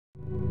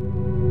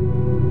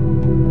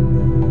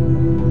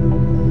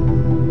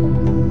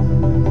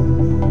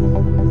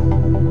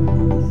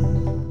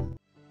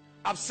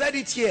said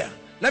it here.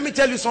 Let me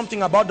tell you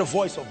something about the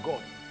voice of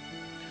God.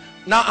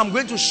 Now I'm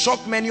going to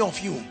shock many of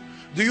you.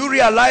 Do you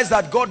realize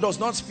that God does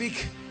not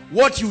speak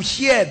what you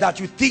hear that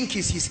you think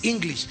is his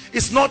English?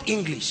 It's not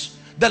English.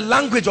 The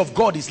language of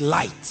God is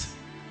light.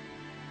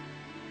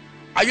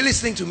 Are you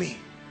listening to me?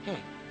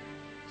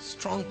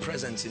 Strong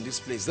presence in this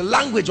place. The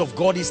language of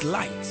God is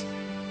light.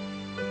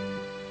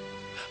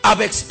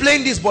 I've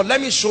explained this, but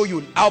let me show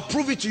you. I'll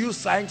prove it to you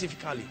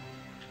scientifically.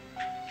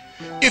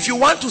 If you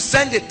want to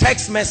send a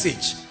text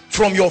message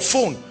from your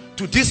phone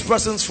to this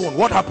person's phone,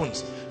 what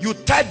happens? You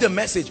type the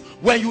message.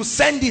 When you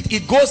send it,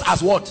 it goes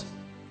as what?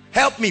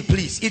 Help me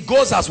please. It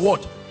goes as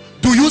what?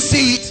 Do you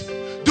see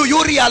it? Do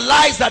you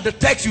realize that the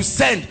text you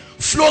send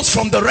flows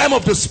from the realm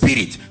of the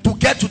spirit to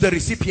get to the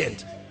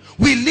recipient?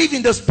 We live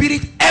in the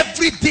spirit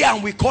every day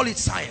and we call it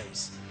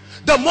science.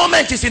 The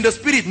moment is in the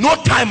spirit, no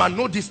time and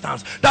no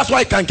distance. That's why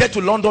I can get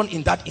to London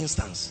in that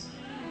instance.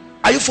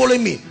 Are you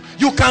following me?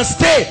 You can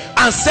stay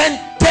and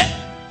send,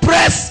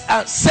 press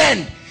and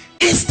send.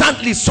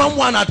 Instantly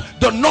someone at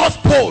the North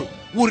Pole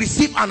will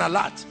receive an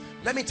alert.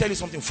 Let me tell you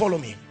something, follow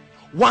me.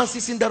 Once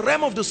it's in the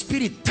realm of the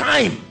spirit,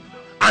 time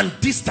and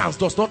distance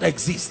does not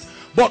exist.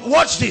 But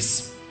watch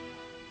this.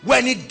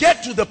 When it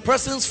gets to the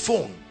person's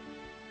phone,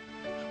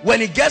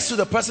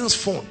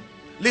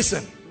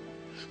 listen,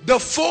 the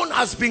phone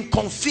has been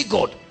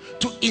configured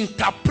to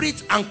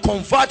interpret and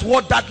convert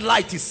what that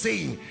light is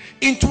saying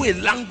into a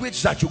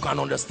language that you can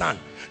understand.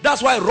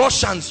 That's why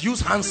Russians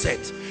use handset,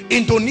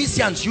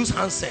 Indonesians use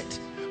handset.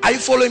 Are you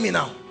following me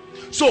now?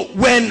 So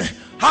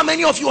how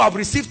many of you have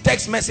received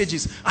text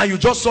messages and you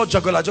just saw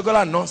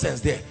juggler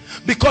nonsense there?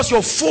 Because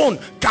your phone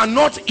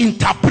cannot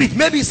interpret.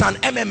 Maybe it's an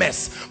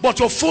MMS, but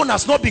your phone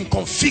has not been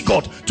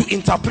configured to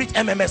interpret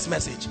MMS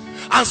message.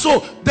 And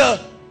so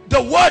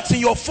the words in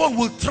your phone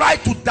will try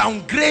to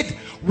downgrade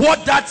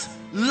what that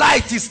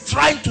light is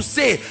trying to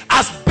say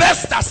as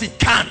best as it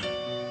can.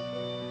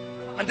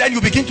 And then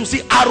you begin to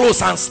see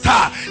arrows and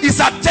star. It's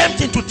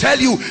attempting to tell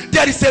you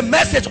there is a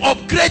message.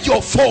 Upgrade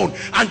your phone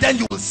and then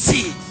you will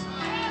see it.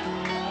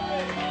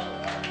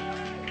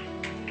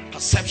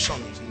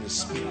 Perception is in the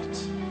spirit.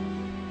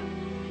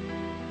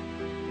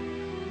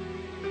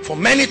 For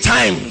many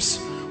times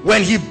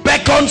when he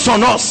beckons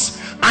on us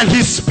and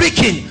he's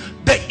speaking,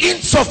 the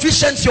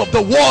insufficiency of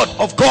the word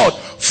of God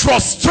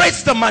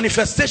frustrates the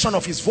manifestation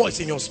of his voice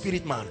in your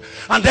spirit, man,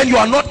 and then you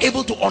are not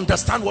able to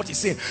understand what he's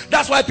saying.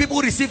 That's why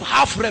people receive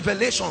half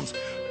revelations,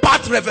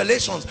 part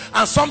revelations,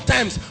 and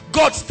sometimes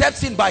God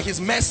steps in by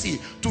his mercy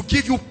to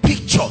give you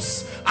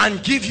pictures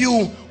and give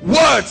you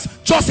words,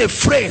 just a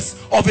phrase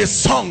of a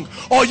song,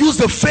 or use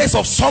the face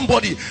of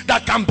somebody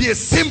that can be a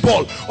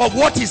symbol of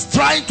what he's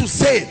trying to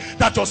say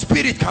that your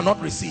spirit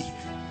cannot receive.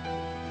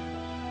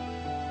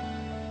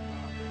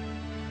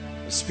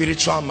 The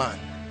spiritual man,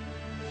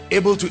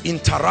 able to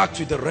interact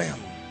with the realm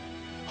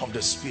of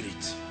the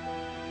spirit.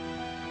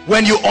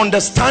 When you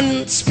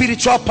understand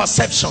spiritual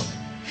perception,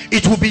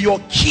 it will be your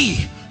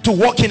key to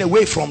walking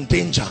away from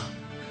danger.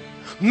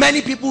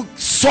 Many people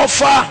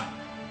suffer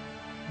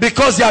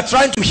because they are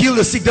trying to heal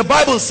the sick. The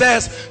Bible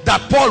says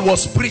that Paul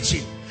was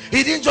preaching.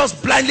 He didn't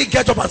just blindly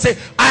get up and say,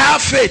 I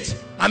have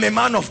faith, I'm a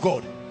man of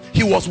God.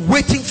 He was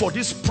waiting for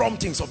these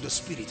promptings of the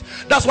spirit.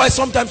 That's why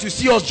sometimes you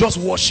see us just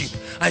worship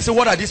and say,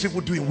 what are these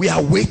people doing? We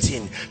are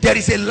waiting. There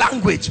is a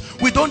language.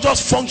 We don't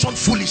just function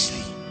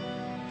foolishly.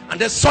 And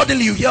then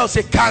suddenly you hear us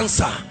say,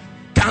 cancer.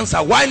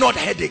 Why not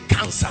headache?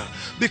 Cancer.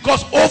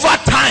 Because over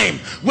time,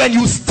 when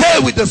you stay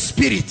with the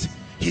spirit,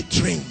 he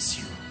trains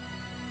you.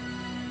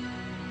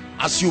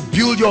 As you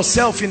build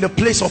yourself in the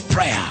place of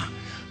prayer,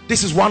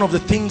 this is one of the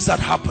things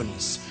that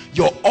happens.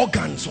 Your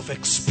organs of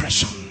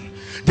expression.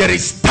 There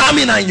is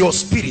stamina in your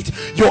spirit,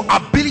 your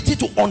ability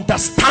to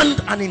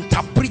understand and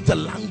interpret the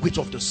language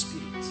of the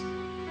spirit.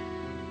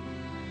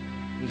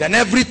 And then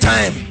every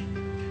time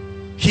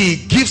he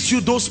gives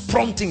you those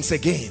promptings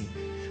again,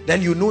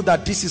 then you know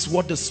that this is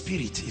what the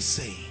spirit is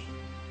saying.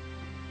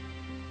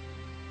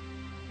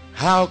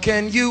 How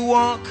can you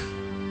walk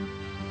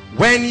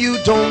when you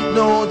don't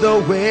know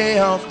the way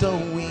of the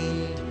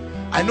wind?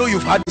 I know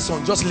you've heard this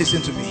song, just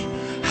listen to me.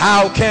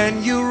 How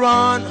can you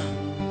run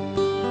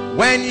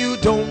when you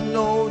don't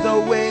know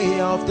the way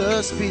of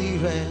the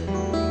spirit?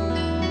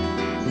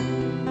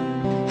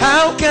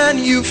 How can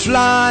you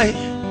fly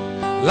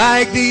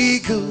like the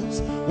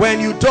eagles when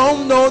you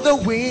don't know the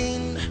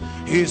wind?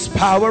 His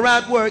power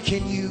at work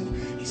in you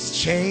is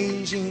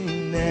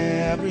changing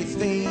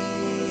everything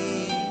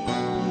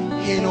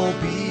in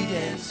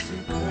obedience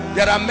to Christ.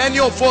 There are many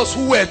of us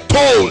who were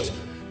told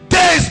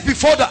days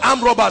before the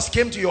armed robbers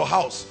came to your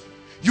house.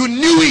 You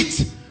knew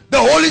it. The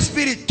Holy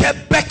Spirit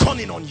kept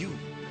beckoning on you.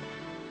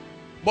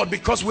 But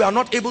because we are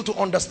not able to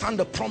understand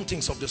the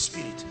promptings of the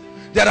spirit,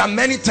 there are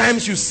many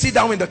times you sit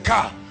down in the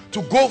car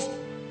to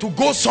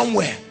go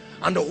somewhere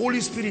and the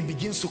Holy Spirit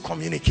begins to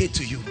communicate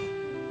to you.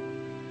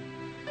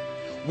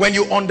 When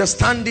you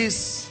understand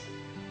this,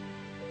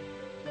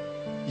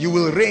 you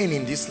will reign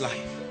in this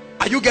life.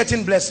 Are you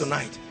getting blessed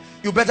tonight?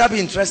 You better be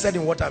interested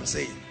in what I'm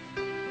saying.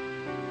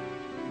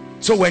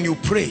 So when you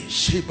pray,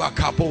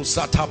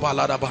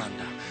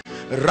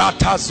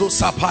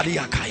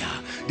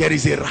 There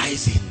is a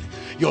rising.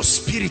 Your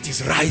spirit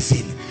is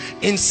rising.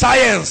 In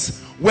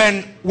science,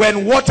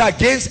 when water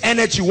gains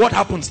energy, what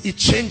happens? It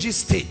changes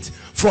state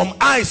from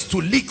ice to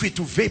liquid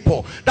to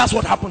vapor. That's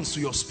what happens to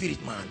your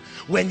spirit, man.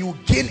 When you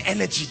gain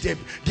energy,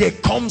 there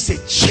comes a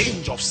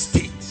change of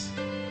state,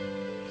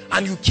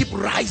 and you keep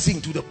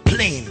rising to the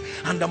plane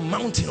and the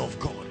mountain of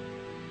God.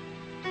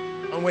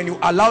 And when you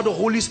allow the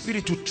Holy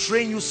Spirit to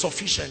train you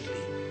sufficiently,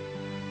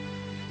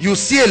 you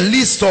see a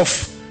list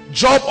of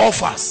job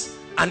offers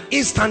and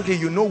instantly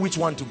you know which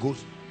one to go to.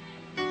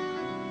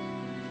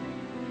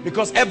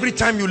 Because every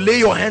time you lay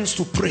your hands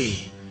to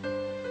pray,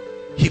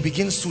 he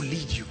begins to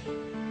lead you.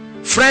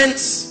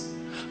 Friends,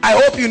 I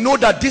hope you know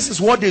that this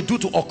is what they do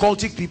to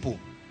occultic people.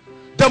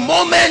 The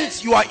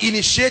moment you are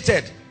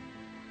initiated,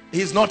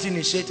 he's not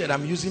initiated,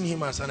 I'm using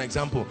him as an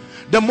example.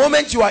 The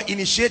moment you are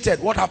initiated,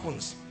 what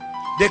happens?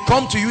 They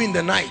come to you in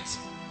the night.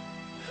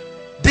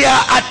 They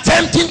are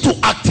attempting to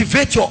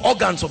activate your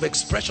organs of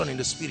expression in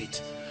the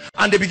spirit,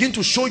 and they begin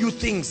to show you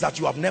things that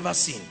you have never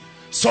seen.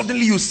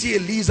 Suddenly you see a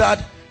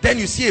lizard, then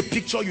you see a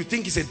picture, you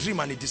think it's a dream,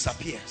 and it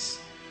disappears.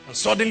 And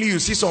suddenly you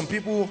see some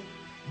people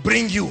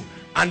bring you,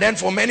 and then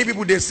for many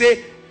people they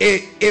say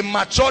a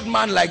matured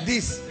man like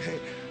this,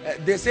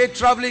 they say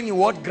traveling in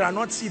what,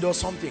 granite seed or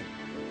something.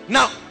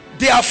 Now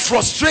they are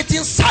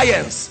frustrating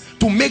science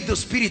to make the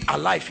spirit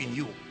alive in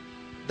you.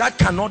 That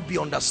cannot be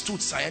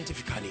understood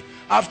scientifically.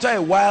 After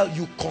a while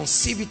you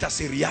conceive it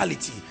as a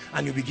reality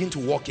and you begin to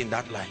walk in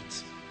that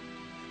light.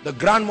 The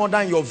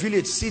grandmother in your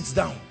village sits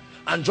down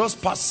and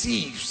just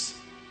perceives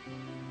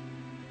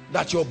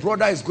that your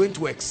brother is going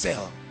to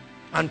excel,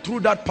 and through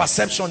that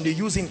perception they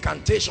use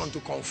incantation to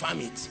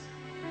confirm it,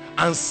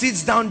 and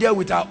sits down there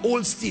with her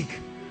old stick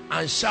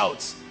and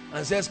shouts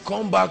and says,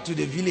 come back to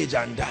the village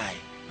and die.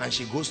 And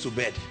she goes to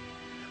bed.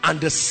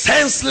 And the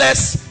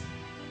senseless,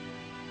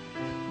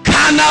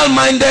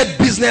 carnal-minded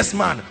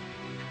businessman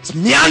is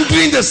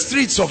meandering the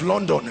streets of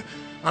London,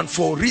 and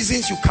for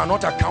reasons you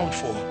cannot account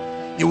for,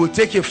 you will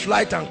take a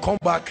flight and come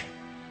back,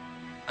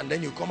 and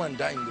then you come and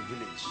die in the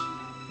village.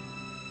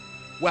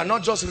 We are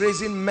not just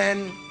raising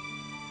men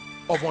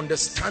of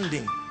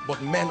understanding, but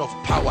men of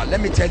power.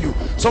 Let me tell you,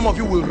 some of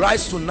you will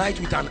rise tonight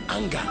with an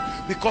anger,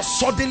 because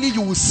suddenly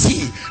you will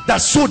see that,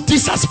 so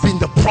this has been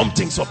the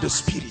promptings of the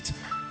spirit.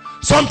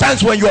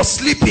 Sometimes when you're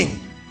sleeping,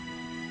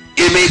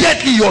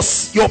 immediately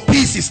your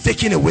peace is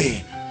taken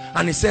away,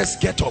 and it says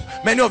get up.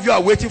 Many of you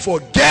are waiting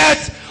for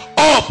get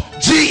up,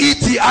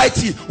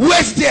 G-E-T-I-T.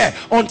 Wait there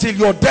until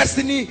your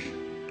destiny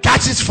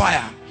catches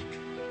fire,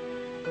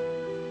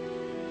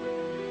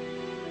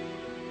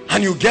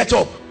 and you get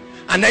up,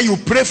 and then you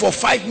pray for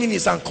 5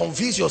 minutes and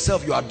convince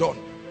yourself you are done.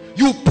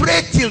 You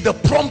pray till the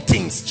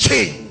promptings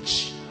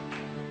change.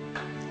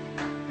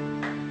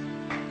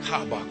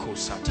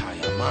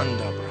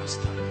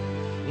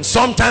 And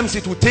sometimes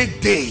it will take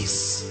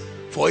days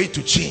for it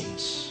to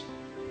change.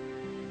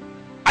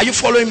 Are you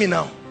following me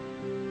now?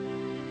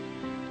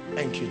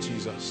 Thank you,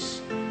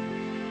 Jesus.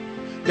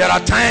 There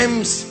are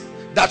times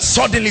that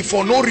suddenly,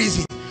 for no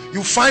reason,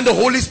 you find the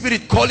Holy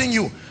Spirit calling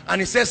you, and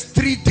he says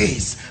 3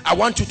 days I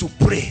want you to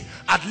pray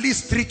at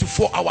least 3 to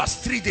 4 hours.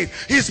 3 days.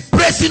 He's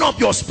bracing up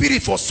your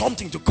spirit for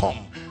something to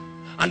come.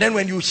 And then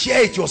when you hear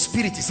it, your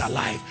spirit is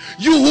alive.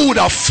 You who would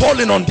have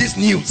fallen on this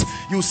news,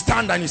 you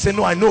stand and you say,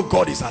 no, I know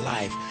God is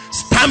alive.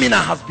 Stamina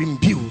has been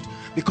built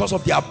because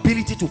of the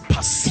ability to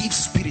perceive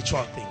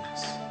spiritual things.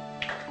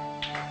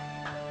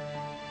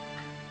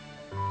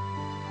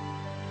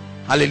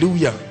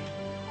 Hallelujah.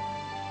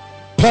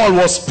 Paul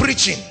was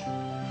preaching,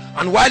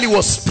 and while he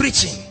was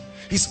preaching,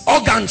 his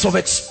organs of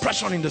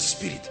expression in the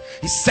spirit,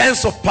 his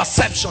sense of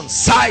perception,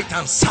 sight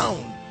and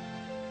sound,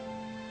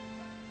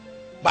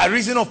 by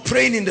reason of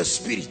praying in the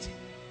spirit,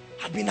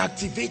 had been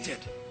activated.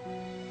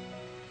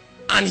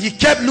 And he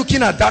kept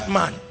looking at that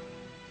man,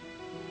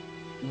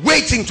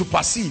 waiting to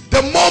perceive.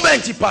 The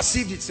moment he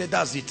perceived it, said,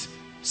 that's it,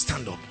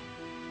 stand up.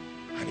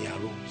 And he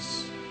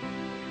arose.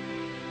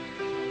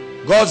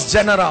 God's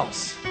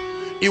generals,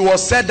 it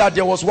was said that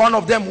there was one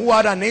of them who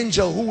had an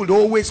angel who would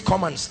always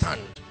come and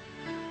stand.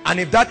 And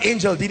if that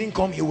angel didn't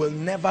come, he will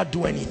never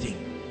do anything.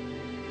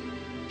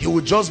 He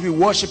would just be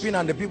worshiping,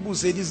 and the people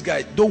say, this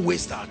guy, don't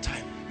waste our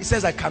time. He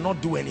says, I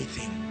cannot do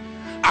anything.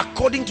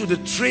 According to the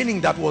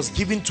training that was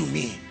given to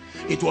me,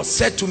 it was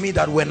said to me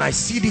that when I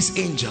see this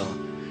angel,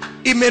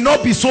 it may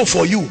not be so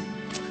for you.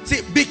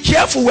 See, be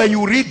careful when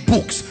you read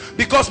books,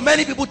 because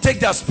many people take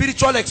their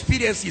spiritual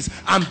experiences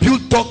and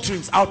build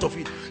doctrines out of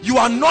it. You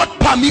are not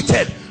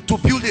permitted to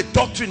build a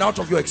doctrine out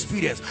of your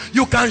experience.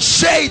 You can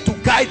share it to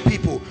guide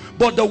people,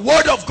 but the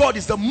word of God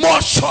is the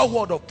more sure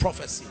word of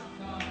prophecy.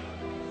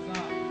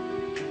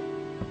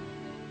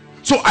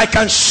 So I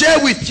can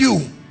share with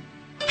you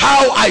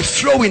how I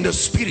flow in the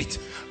spirit.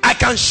 I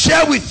can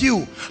share with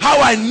you how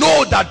I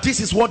know that this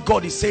is what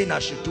God is saying I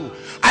should do.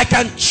 I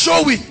can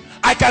show it.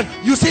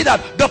 You see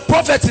that the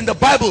prophets in the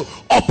Bible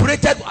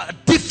operated at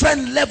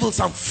different levels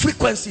and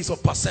frequencies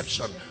of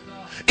perception.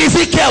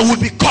 Ezekiel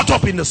would be caught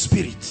up in the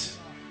spirit.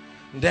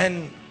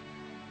 Then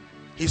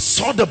he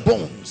saw the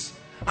bones,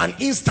 and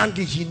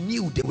instantly he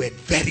knew they were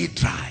very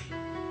dry.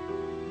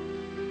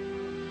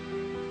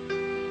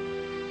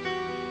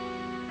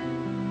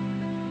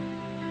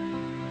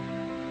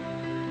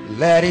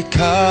 Let it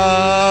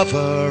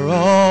cover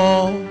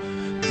all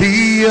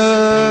the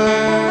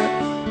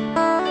earth.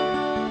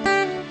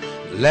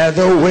 Let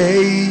the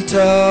weight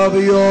of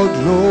your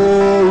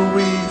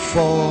glory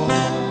fall.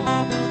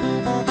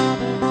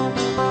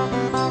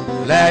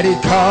 Let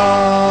it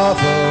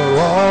cover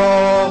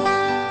all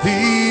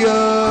the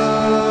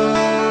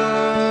earth.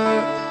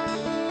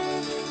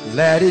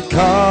 Let it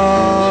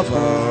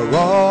cover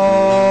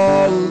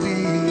all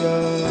the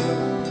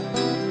earth.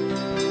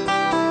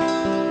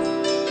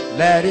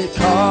 Let it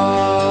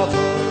cover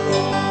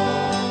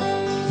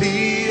all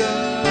the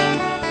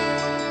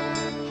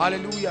earth.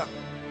 Hallelujah.